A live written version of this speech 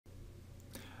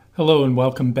Hello and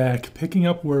welcome back. Picking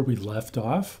up where we left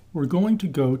off, we're going to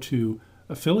go to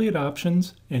Affiliate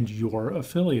Options and Your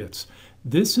Affiliates.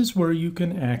 This is where you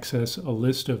can access a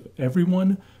list of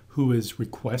everyone who is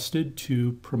requested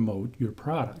to promote your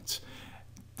products.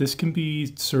 This can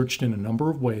be searched in a number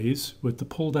of ways with the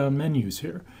pull-down menus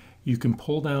here. You can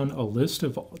pull down a list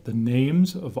of the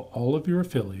names of all of your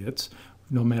affiliates,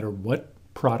 no matter what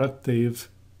product they've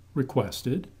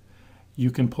requested. You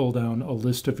can pull down a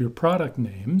list of your product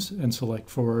names and select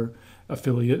for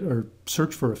affiliate or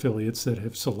search for affiliates that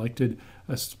have selected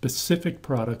a specific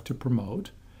product to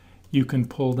promote. You can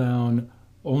pull down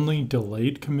only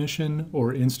delayed commission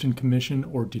or instant commission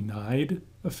or denied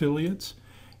affiliates.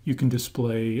 You can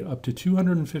display up to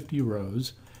 250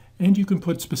 rows, and you can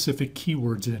put specific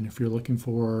keywords in if you're looking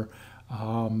for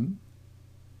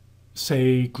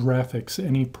say graphics,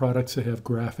 any products that have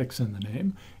graphics in the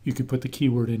name. You could put the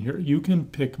keyword in here. You can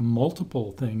pick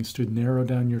multiple things to narrow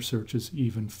down your searches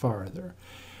even farther.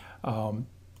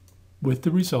 With the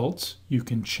results, you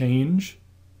can change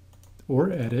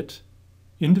or edit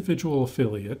individual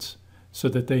affiliates so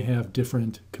that they have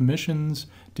different commissions,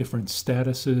 different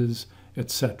statuses,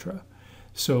 etc.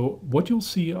 So what you'll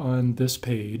see on this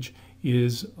page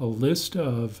is a list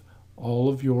of all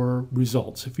of your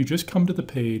results. If you just come to the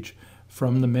page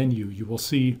from the menu, you will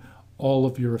see all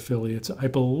of your affiliates. I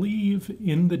believe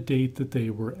in the date that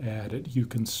they were added. You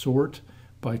can sort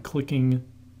by clicking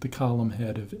the column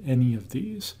head of any of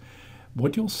these.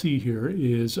 What you'll see here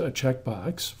is a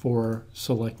checkbox for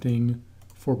selecting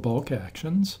for bulk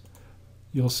actions.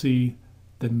 You'll see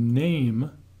the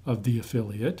name of the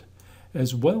affiliate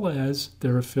as well as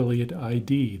their affiliate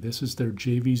ID. This is their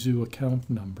JVZoo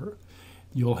account number.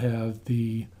 You'll have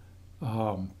the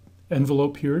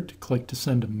envelope here to click to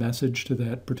send a message to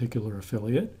that particular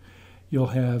affiliate. You'll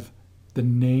have the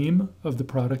name of the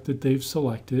product that they've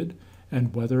selected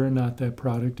and whether or not that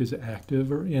product is active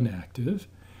or inactive.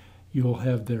 You'll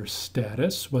have their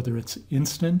status, whether it's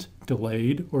instant,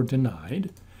 delayed, or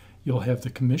denied. You'll have the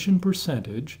commission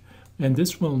percentage, and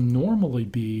this will normally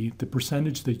be the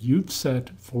percentage that you've set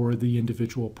for the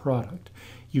individual product.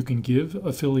 You can give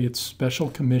affiliates special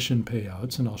commission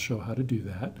payouts, and I'll show how to do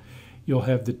that. You'll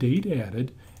have the date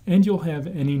added, and you'll have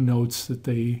any notes that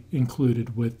they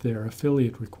included with their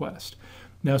affiliate request.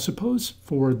 Now, suppose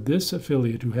for this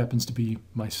affiliate, who happens to be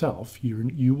myself,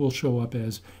 you will show up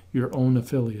as your own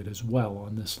affiliate as well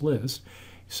on this list.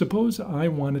 Suppose I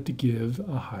wanted to give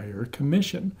a higher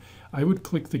commission. I would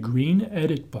click the green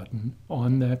Edit button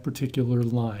on that particular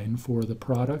line for the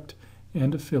product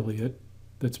and affiliate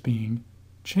that's being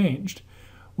changed.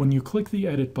 When you click the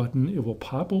Edit button, it will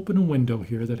pop open a window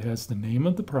here that has the name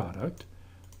of the product,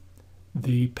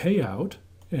 the payout,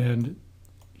 and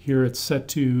here it's set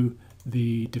to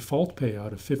the default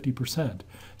payout of 50%.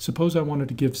 Suppose I wanted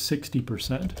to give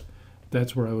 60%.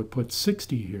 That's where I would put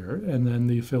 60 here, and then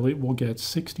the affiliate will get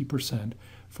 60%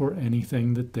 for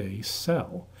anything that they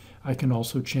sell. I can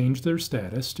also change their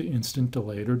status to instant,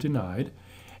 delayed, or denied,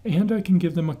 and I can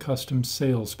give them a custom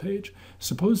sales page.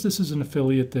 Suppose this is an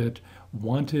affiliate that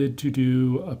wanted to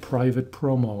do a private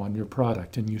promo on your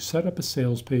product, and you set up a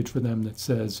sales page for them that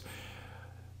says,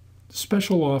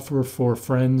 special offer for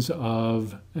friends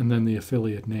of, and then the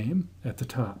affiliate name at the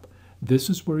top. This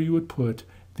is where you would put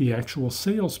the actual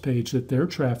sales page that their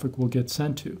traffic will get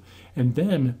sent to. And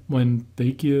then when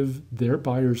they give their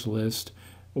buyer's list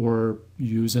or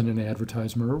use in an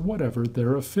advertisement or whatever,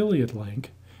 their affiliate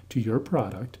link to your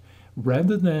product,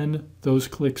 rather than those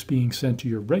clicks being sent to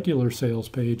your regular sales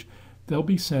page, they'll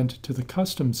be sent to the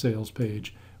custom sales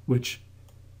page, which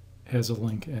has a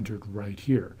link entered right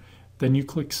here. Then you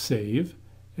click Save,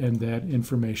 and that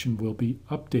information will be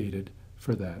updated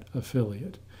for that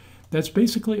affiliate. That's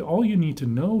basically all you need to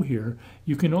know here.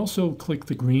 You can also click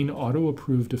the green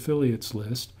Auto-Approved Affiliates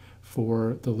list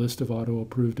for the list of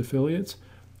auto-approved affiliates,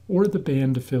 or the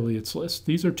banned affiliates list.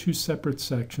 These are two separate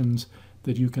sections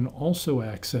that you can also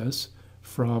access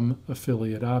from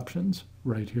affiliate options,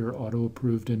 right here,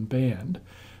 auto-approved and banned.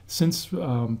 Since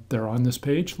they're on this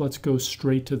page, let's go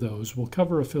straight to those. We'll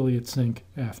cover affiliate sync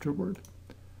afterward.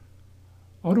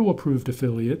 Auto-approved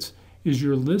affiliates is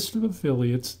your list of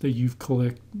affiliates that you've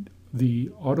clicked the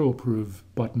auto-approve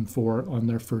button for on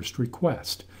their first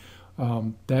request.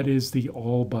 That is the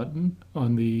all button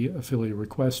on the affiliate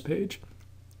request page.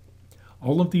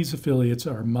 All of these affiliates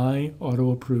are my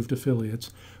auto-approved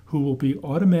affiliates who will be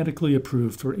automatically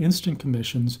approved for instant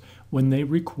commissions when they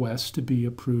request to be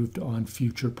approved on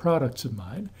future products of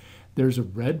mine. There's a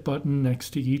red button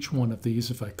next to each one of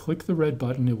these. If I click the red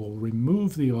button, it will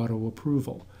remove the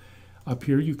auto-approval. Up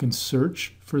here you can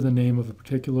search for the name of a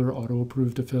particular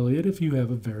auto-approved affiliate if you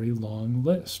have a very long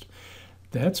list.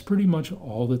 That's pretty much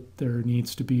all that there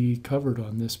needs to be covered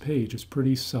on this page. It's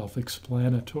pretty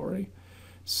self-explanatory.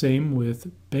 Same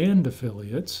with banned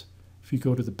affiliates. If you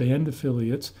go to the banned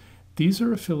affiliates, these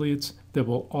are affiliates that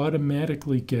will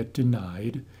automatically get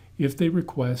denied if they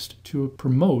request to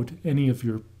promote any of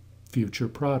your future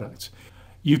products.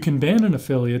 You can ban an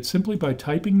affiliate simply by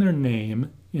typing their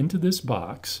name into this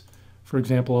box. For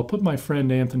example, I'll put my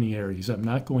friend Anthony Aries. I'm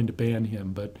not going to ban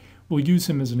him, but we'll use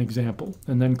him as an example,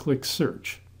 and then click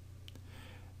search.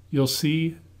 You'll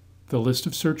see the list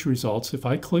of search results. If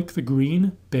I click the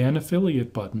green ban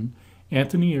affiliate button,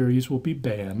 Anthony Aries will be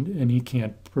banned and he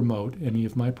can't promote any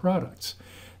of my products.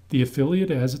 The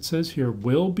affiliate, as it says here,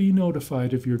 will be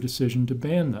notified of your decision to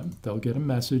ban them. They'll get a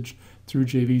message through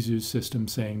JVZoo's system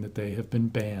saying that they have been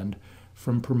banned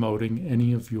from promoting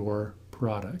any of your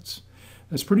products.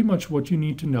 That's pretty much what you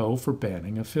need to know for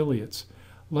banning affiliates.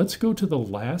 Let's go to the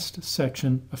last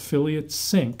section, Affiliate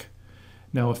Sync.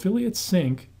 Now, Affiliate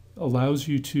Sync allows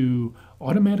you to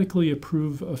automatically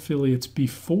approve affiliates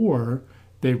before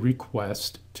they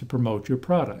request to promote your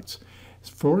products.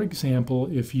 For example,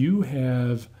 if you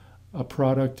have a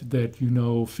product that you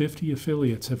know 50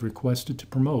 affiliates have requested to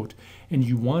promote and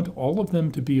you want all of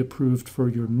them to be approved for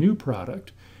your new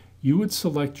product, you would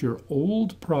select your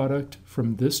old product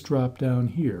from this drop down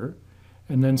here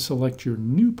and then select your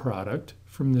new product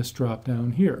from this drop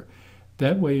down here.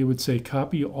 That way it would say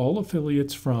copy all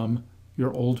affiliates from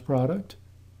your old product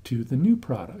to the new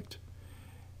product.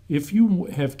 If you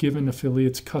have given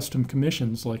affiliates custom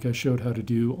commissions, like I showed how to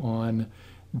do on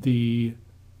the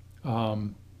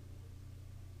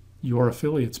Your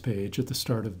Affiliates page at the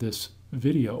start of this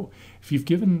video, if you've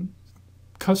given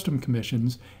custom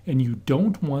commissions and you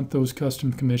don't want those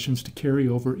custom commissions to carry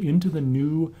over into the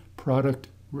new product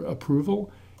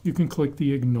approval, you can click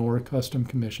the Ignore Custom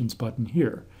Commissions button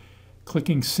here.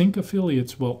 Clicking Sync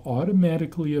Affiliates will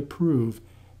automatically approve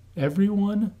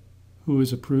everyone who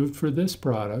is approved for this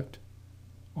product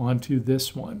onto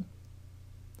this one.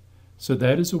 So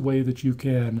that is a way that you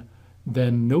can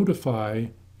then notify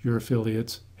your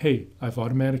affiliates, hey, I've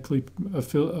automatically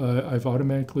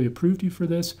approved you for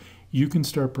this. You can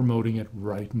start promoting it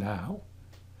right now.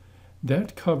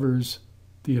 That covers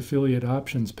the affiliate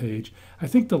options page. I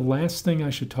think the last thing I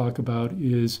should talk about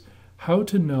is how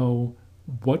to know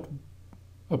what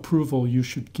approval you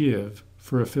should give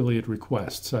for affiliate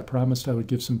requests. I promised I would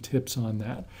give some tips on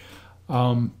that.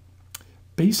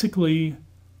 Basically,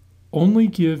 only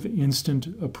give instant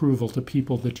approval to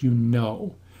people that you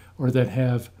know or that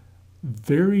have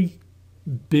very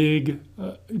big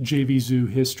JVZoo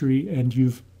history and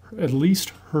you've at least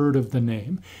heard of the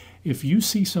name. If you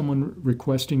see someone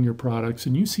requesting your products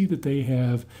and you see that they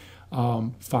have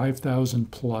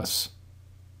 5,000 plus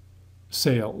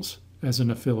sales as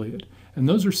an affiliate, and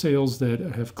those are sales that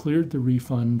have cleared the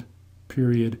refund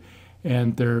period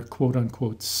and they're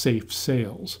quote-unquote safe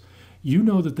sales, you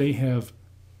know that they have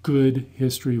good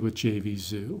history with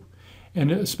JVZoo.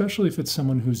 And especially if it's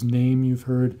someone whose name you've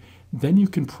heard, then you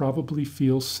can probably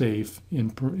feel safe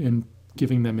in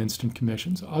giving them instant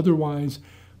commissions. Otherwise,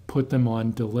 put them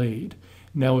on delayed.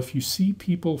 Now, if you see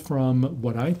people from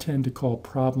what I tend to call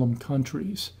problem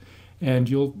countries, and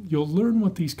you'll learn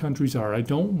what these countries are. I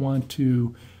don't want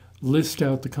to list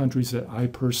out the countries that I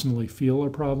personally feel are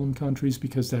problem countries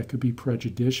because that could be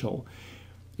prejudicial.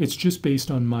 It's just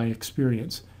based on my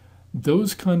experience.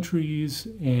 Those countries,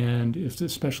 and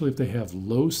especially if they have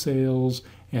low sales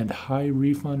and high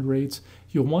refund rates,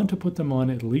 you'll want to put them on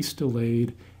at least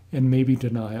delayed and maybe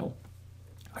denial.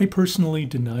 I personally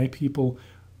deny people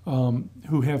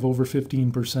who have over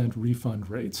 15% refund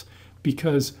rates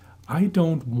because I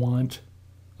don't want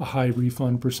a high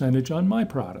refund percentage on my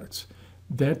products.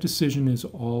 That decision is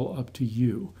all up to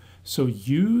you. So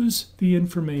use the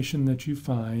information that you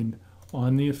find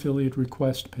on the affiliate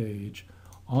request page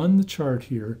on the chart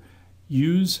here.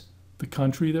 Use the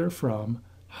country they're from,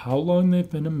 how long they've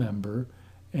been a member,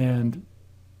 and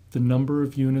the number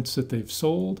of units that they've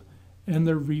sold, and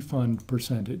their refund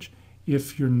percentage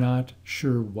if you're not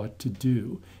sure what to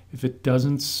do. If it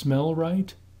doesn't smell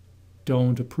right,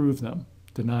 don't approve them,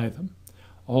 deny them.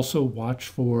 Also watch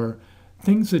for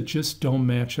things that just don't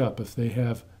match up. If they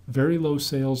have very low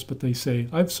sales, but they say,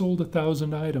 I've sold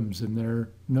 1,000 items in their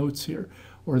notes here,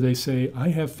 or they say, I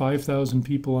have 5,000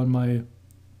 people on my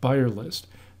buyer list,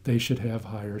 they should have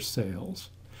higher sales.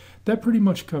 That pretty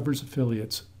much covers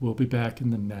affiliates. We'll be back in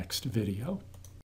the next video.